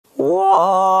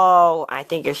Whoa, I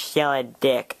think you're still a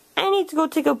dick. I need to go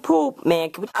take a poop, man.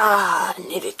 I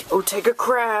need to go take a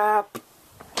crap.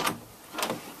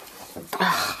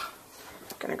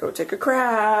 Gonna go take a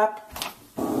crap.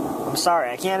 I'm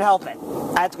sorry, I can't help it.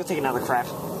 I have to go take another crap.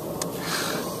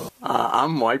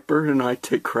 I'm Whitebird and I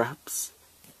take craps.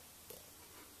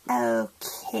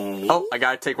 Okay. Oh, I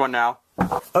gotta take one now.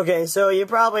 Okay, so you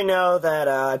probably know that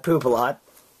I poop a lot.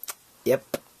 Yep.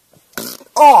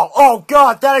 Oh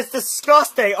God, that is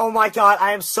disgusting. Oh my God,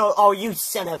 I am so, oh, you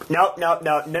son of, no.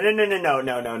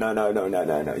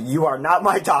 You are not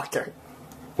my doctor.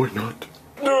 Why not?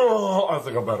 No, I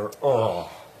think I'm better.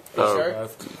 Oh. Oh,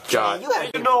 God.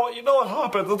 You know what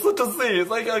happens? It's a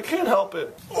disease. I can't help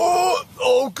it.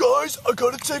 Oh, guys, I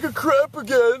gotta take a crap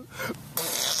again.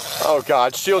 Oh,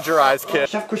 God, shield your eyes, kid.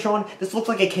 Chef Kushon, this looks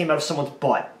like it came out of someone's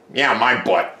butt. Yeah, my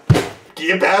butt. Can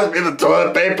you pass me the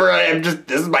toilet paper?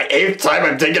 This is my 8th time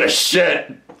I'm taking a shit.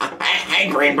 Hey,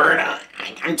 Greenbird,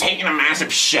 I'm taking a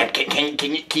massive shit. Can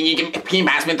you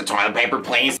pass me the toilet paper,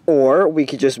 please? Or we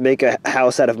could just make a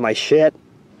house out of my shit.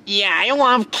 Yeah, I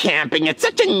love camping. It's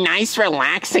such a nice,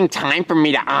 relaxing time for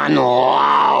me to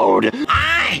unload.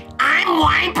 Hi,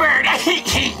 I'm Whitebird.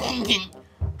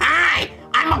 Hi,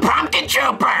 I'm a pumpkin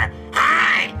trooper.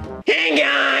 Hi. Hey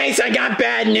guys, I got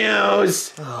bad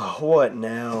news. Oh, what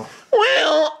now?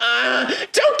 Well,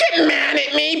 don't get mad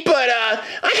at me, but I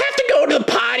have to go to the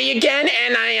potty again,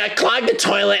 and I clogged the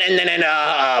toilet, and then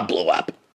it blew up.